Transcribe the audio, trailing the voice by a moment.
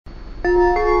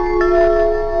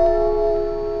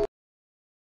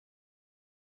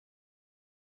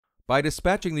By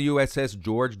dispatching the USS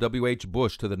George W.H.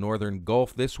 Bush to the northern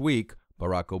Gulf this week,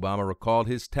 Barack Obama recalled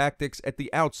his tactics at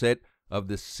the outset of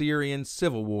the Syrian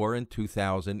civil war in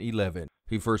 2011.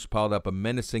 He first piled up a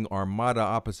menacing armada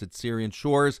opposite Syrian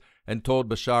shores and told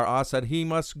Bashar Assad he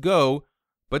must go,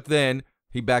 but then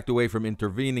he backed away from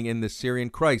intervening in the Syrian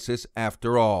crisis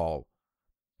after all.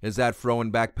 Is that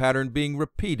throw-and-back pattern being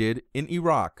repeated in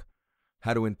Iraq?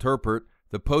 How to interpret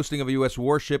the posting of a U.S.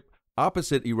 warship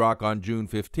opposite Iraq on June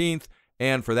 15th,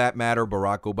 and for that matter,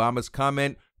 Barack Obama's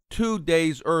comment 2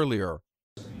 days earlier.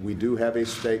 We do have a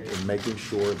stake in making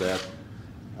sure that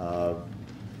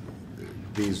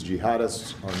these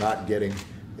jihadists are not getting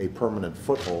a permanent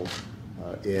foothold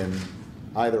in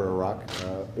either Iraq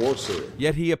or Syria.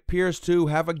 Yet he appears to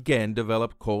have again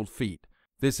developed cold feet.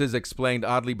 This is explained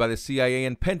oddly by the CIA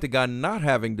and Pentagon not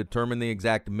having determined the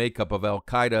exact makeup of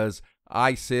al-Qaeda's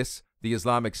ISIS, the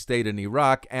Islamic State in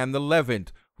Iraq, and the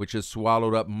Levant, which has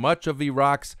swallowed up much of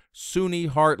Iraq's Sunni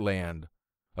heartland.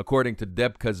 According to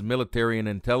DEBCA's military and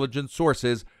intelligence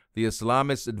sources, the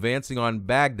Islamists advancing on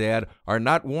Baghdad are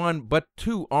not one but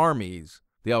two armies.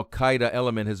 The al-Qaeda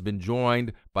element has been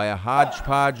joined by a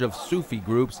hodgepodge of Sufi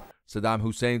groups, Saddam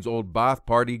Hussein's old Ba'ath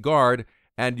Party Guard,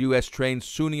 and U.S.-trained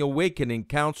Sunni Awakening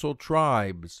Council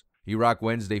tribes. Iraq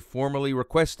Wednesday formally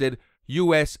requested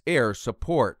U.S. air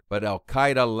support, but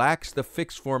al-Qaeda lacks the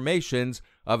fixed formations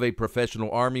of a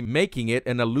professional army, making it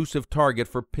an elusive target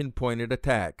for pinpointed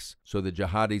attacks. So the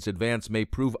jihadis' advance may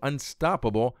prove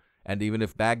unstoppable, and even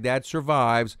if Baghdad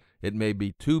survives, it may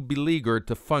be too beleaguered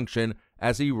to function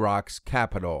as Iraq's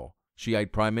capital.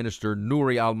 Shiite Prime Minister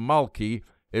Nuri al-Maliki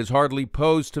is hardly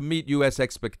posed to meet U.S.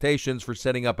 expectations for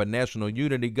setting up a national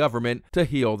unity government to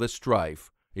heal the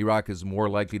strife. Iraq is more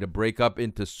likely to break up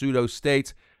into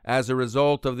pseudo-states as a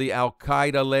result of the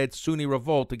al-Qaeda-led Sunni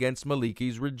revolt against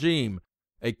Maliki's regime,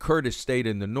 a Kurdish state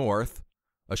in the north,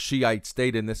 a Shiite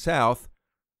state in the south,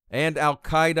 and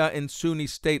al-Qaeda and Sunni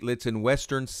statelets in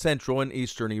western, central, and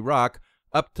eastern Iraq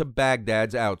up to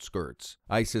Baghdad's outskirts.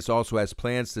 ISIS also has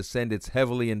plans to send its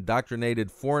heavily indoctrinated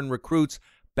foreign recruits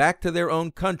back to their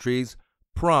own countries,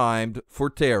 primed for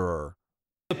terror.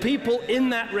 The people in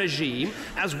that regime,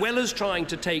 as well as trying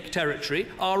to take territory,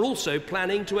 are also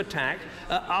planning to attack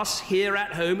us here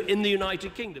at home in the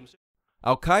United Kingdom.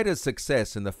 Al-Qaeda's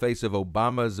success in the face of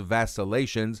Obama's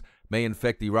vacillations may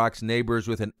infect Iraq's neighbors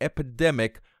with an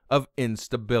epidemic of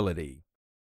instability.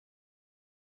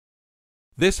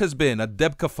 This has been a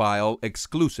DEBCA File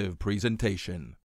exclusive presentation.